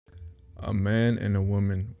A man and a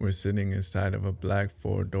woman were sitting inside of a black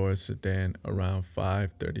four-door sedan around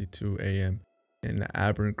 5:32 a.m. in the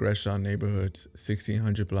Aberrant Gresham neighborhood's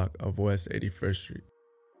 1600 block of West 81st Street.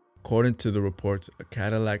 According to the reports, a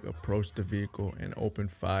Cadillac approached the vehicle and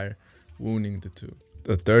opened fire, wounding the two.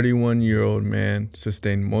 The 31-year-old man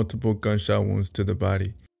sustained multiple gunshot wounds to the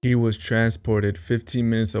body. He was transported 15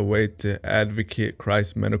 minutes away to Advocate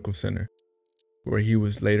Christ Medical Center, where he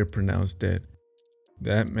was later pronounced dead.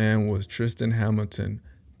 That man was Tristan Hamilton,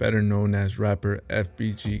 better known as rapper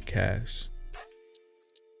FBG Cash.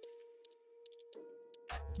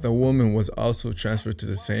 The woman was also transferred to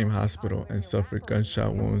the same hospital and suffered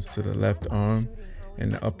gunshot wounds to the left arm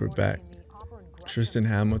and the upper back. Tristan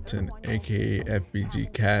Hamilton, aka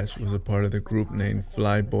FBG Cash, was a part of the group named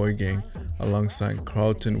Fly Boy Gang alongside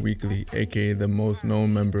Carlton Weekly, aka the most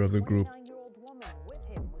known member of the group,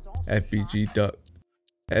 FBG Duck.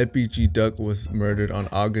 FBG Duck was murdered on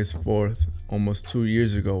August 4th, almost 2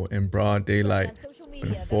 years ago, in broad daylight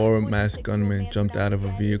when 4 masked gunmen jumped out of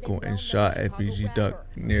a vehicle and shot FBG Duck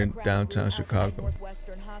near downtown Chicago.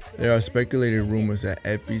 There are speculated rumors that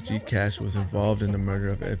FBG Cash was involved in the murder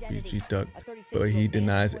of FBG Duck, but he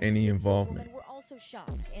denies any involvement. You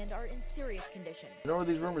know where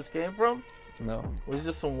these rumors came from? No. Was it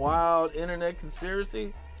just some wild internet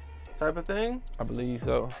conspiracy type of thing? I believe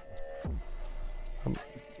so.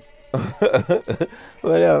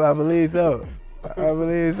 What else? I believe so. I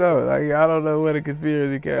believe so. Like, I don't know where the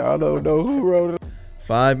conspiracy came. I don't know who wrote it.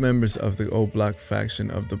 5 members of the O Block faction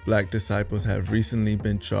of the Black Disciples have recently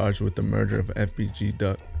been charged with the murder of FBG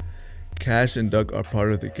Duck. Cash and Duck are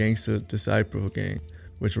part of the Gangsta Disciple Gang,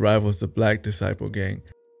 which rivals the Black Disciple Gang.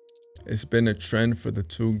 It's been a trend for the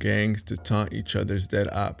two gangs to taunt each other's dead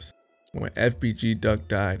ops. When FBG Duck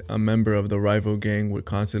died, a member of the rival gang would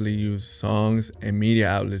constantly use songs and media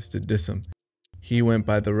outlets to diss him. He went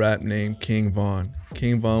by the rap name King Von.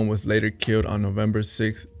 King Von was later killed on November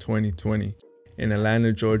 6, 2020, in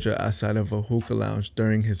Atlanta, Georgia, outside of a hookah lounge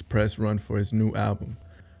during his press run for his new album.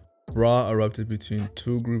 Brawl erupted between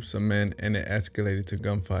 2 groups of men and it escalated to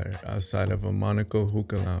gunfire outside of a Monaco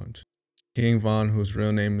hookah lounge. King Von, whose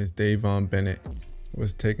real name is Davon Bennett,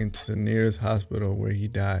 was taken to the nearest hospital where he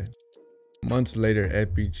died. Months later,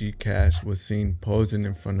 FBG Cash was seen posing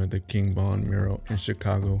in front of the King Von mural in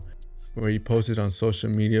Chicago, where he posted on social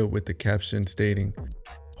media with the caption stating,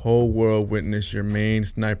 "Whole world witness your main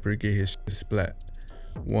sniper get his shit splat,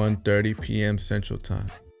 1:30 p.m. Central Time."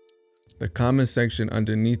 The comment section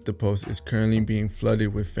underneath the post is currently being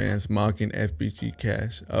flooded with fans mocking FBG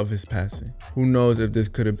Cash of his passing. Who knows if this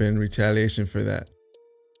could have been retaliation for that?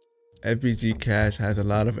 FBG Cash has a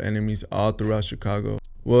lot of enemies all throughout Chicago.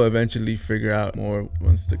 We'll eventually figure out more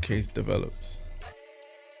once the case develops.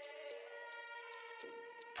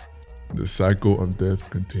 The cycle of death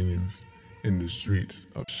continues in the streets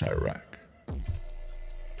of Chirac.